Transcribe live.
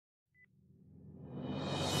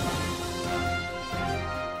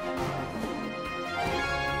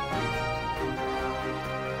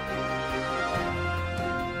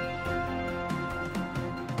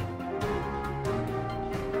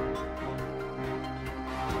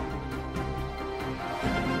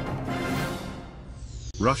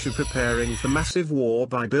Russia preparing for massive war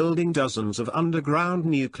by building dozens of underground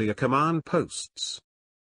nuclear command posts.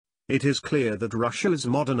 It is clear that Russia is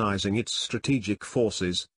modernizing its strategic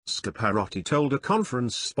forces, Scaparotti told a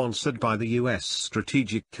conference sponsored by the U.S.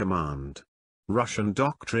 Strategic Command. Russian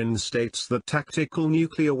doctrine states that tactical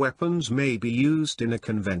nuclear weapons may be used in a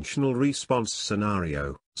conventional response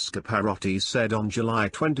scenario, Scaparotti said on July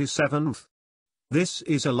 27. This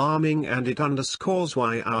is alarming and it underscores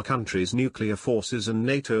why our country's nuclear forces and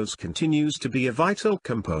NATO's continues to be a vital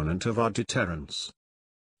component of our deterrence.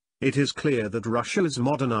 It is clear that Russia is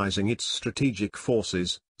modernizing its strategic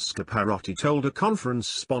forces, Scaparotti told a conference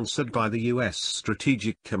sponsored by the U.S.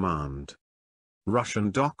 Strategic Command.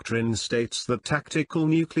 Russian doctrine states that tactical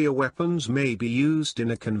nuclear weapons may be used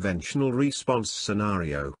in a conventional response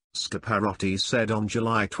scenario, Scaparotti said on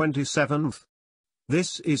July 27.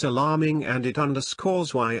 This is alarming and it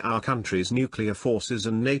underscores why our country's nuclear forces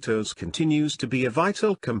and NATO's continues to be a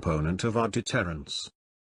vital component of our deterrence.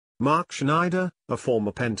 Mark Schneider, a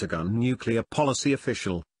former Pentagon nuclear policy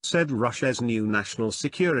official, said Russia's new national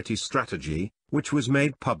security strategy, which was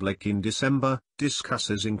made public in December,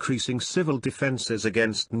 discusses increasing civil defenses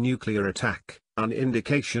against nuclear attack, an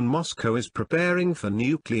indication Moscow is preparing for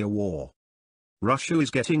nuclear war. Russia is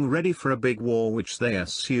getting ready for a big war which they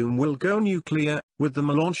assume will go nuclear, with them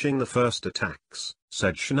launching the first attacks,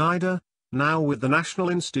 said Schneider, now with the National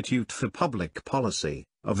Institute for Public Policy,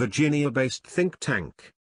 a Virginia-based think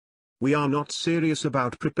tank. We are not serious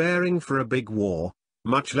about preparing for a big war,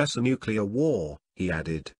 much less a nuclear war, he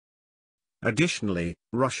added. Additionally,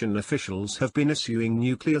 Russian officials have been issuing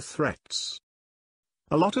nuclear threats.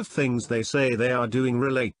 A lot of things they say they are doing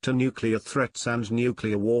relate to nuclear threats and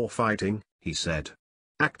nuclear war fighting, he said.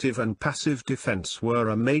 Active and passive defense were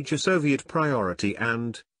a major Soviet priority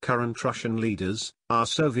and, current Russian leaders, are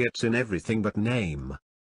Soviets in everything but name.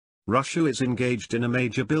 Russia is engaged in a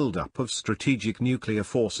major buildup of strategic nuclear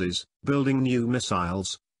forces, building new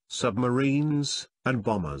missiles, submarines, and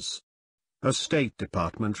bombers. A State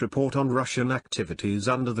Department report on Russian activities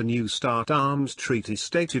under the New START Arms Treaty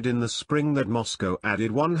stated in the spring that Moscow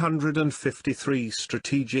added 153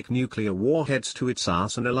 strategic nuclear warheads to its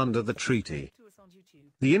arsenal under the treaty.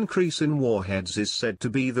 The increase in warheads is said to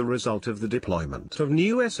be the result of the deployment of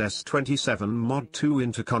new SS-27 Mod 2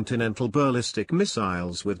 intercontinental ballistic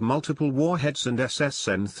missiles with multiple warheads and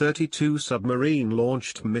SSN-32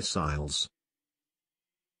 submarine-launched missiles.